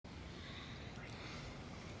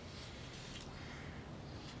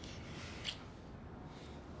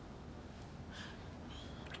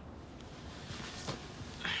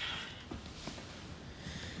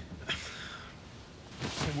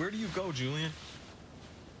Where do you go, Julian?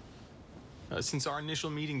 Since our initial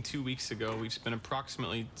meeting 2 weeks ago, we've spent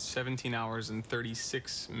approximately 17 hours and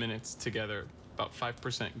 36 minutes together, about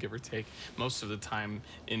 5% give or take, most of the time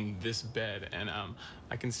in this bed. And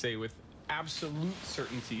I can say with absolute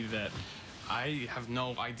certainty that I have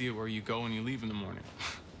no idea where you go when you leave in the morning.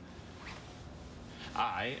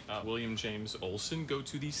 I, William James Olsen, go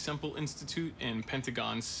to the Semple Institute in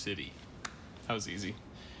Pentagon City. That was easy.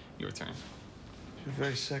 Your turn. You're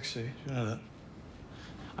very sexy. You know that?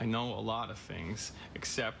 I know a lot of things,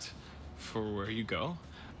 except for where you go,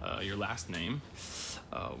 your last name,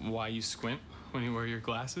 why you squint when you wear your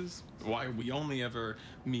glasses, why we only ever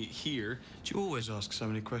meet here. Do you always ask so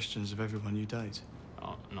many questions of everyone you date?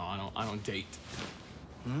 Oh, no, I don't date.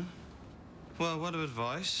 Hmm? Well, word of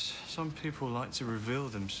advice, some people like to reveal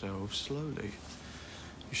themselves slowly.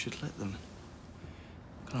 You should let them.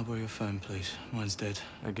 Can I borrow your phone, please? Mine's dead,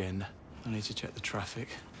 again. I need to check the traffic.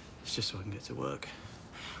 It's just so I can get to work.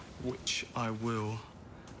 Which I will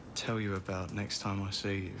tell you about next time I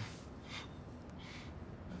see you.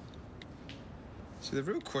 So the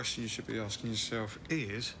real question you should be asking yourself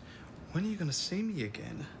is, when are you going to see me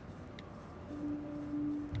again?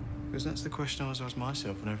 Because that's the question I always ask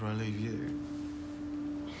myself whenever I leave you.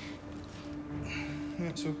 Yeah,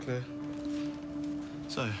 it's all clear.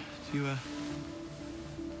 So, do you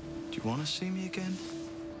want to see me again?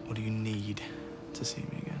 Or do you need to see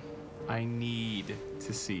me again? I need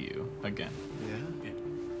to see you again. Yeah? Yeah.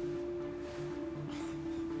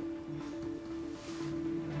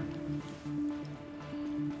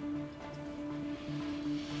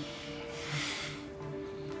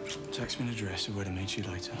 Text me an address of where to meet you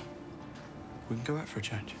later. We can go out for a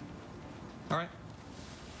change. All right.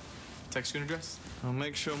 Text you an address. I'll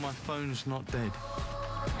make sure my phone's not dead.